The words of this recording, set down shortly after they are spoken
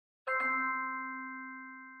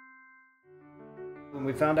When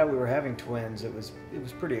we found out we were having twins, it was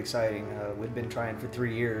pretty exciting. We'd been trying for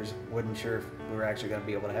 3 years, wasn't sure if we were actually going to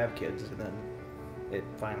be able to have kids, and then it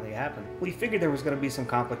finally happened. We figured there was going to be some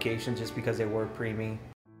complications just because they were preemie.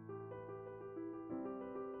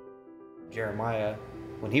 Jeremiah,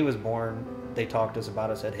 when he was born, they talked to us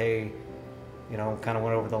about it, said, hey, you know, kind of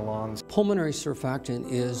went over the lungs. Pulmonary surfactant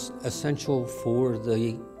is essential for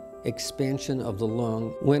the expansion of the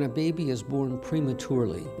lung. When a baby is born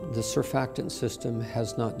prematurely, the surfactant system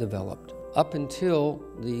has not developed. Up until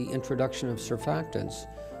the introduction of surfactants,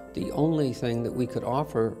 the only thing that we could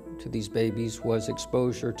offer to these babies was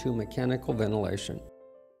exposure to mechanical ventilation.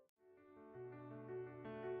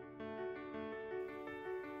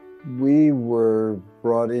 We were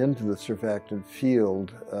brought into the surfactant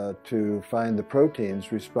field to find the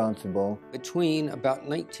proteins responsible. Between about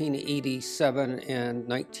 1987 and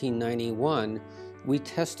 1991, we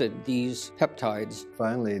tested these peptides.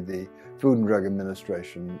 Finally, the Food and Drug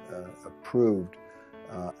Administration approved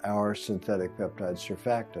our synthetic peptide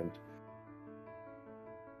surfactant.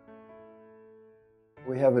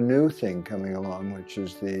 We have a new thing coming along, which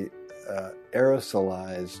is the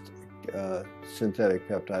aerosolized synthetic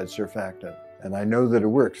peptide surfactant. And I know that it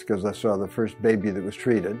works because I saw the first baby that was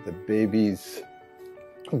treated. The baby's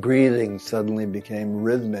breathing suddenly became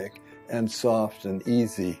rhythmic and soft and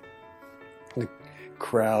easy. The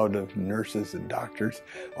crowd of nurses and doctors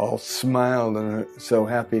all smiled and were so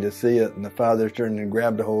happy to see it, and the father turned and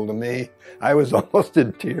grabbed a hold of me. I was almost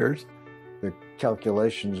in tears. The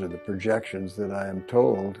calculations or the projections that I am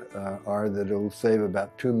told are that it will save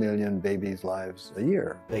about 2 million babies' lives a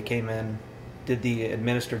year. They came in,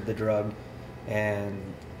 administered the drug, and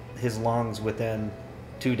his lungs within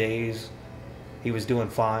 2 days, he was doing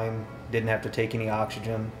fine, didn't have to take any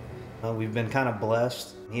oxygen. We've been kind of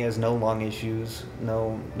blessed. He has no lung issues,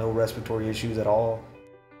 no respiratory issues at all.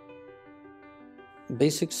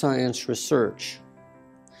 Basic science research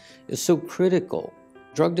is so critical.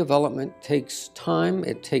 Drug development takes time,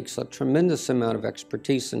 it takes a tremendous amount of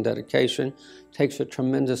expertise and dedication, takes a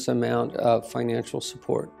tremendous amount of financial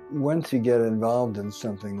support. Once you get involved in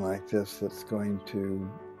something like this that's going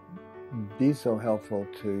to be so helpful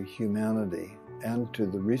to humanity and to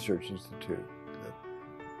the Research Institute that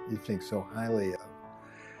you think so highly of,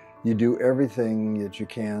 you do everything that you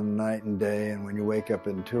can night and day, and when you wake up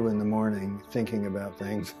at 2 in the morning thinking about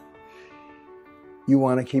things, you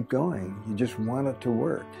want to keep going. You just want it to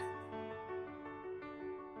work.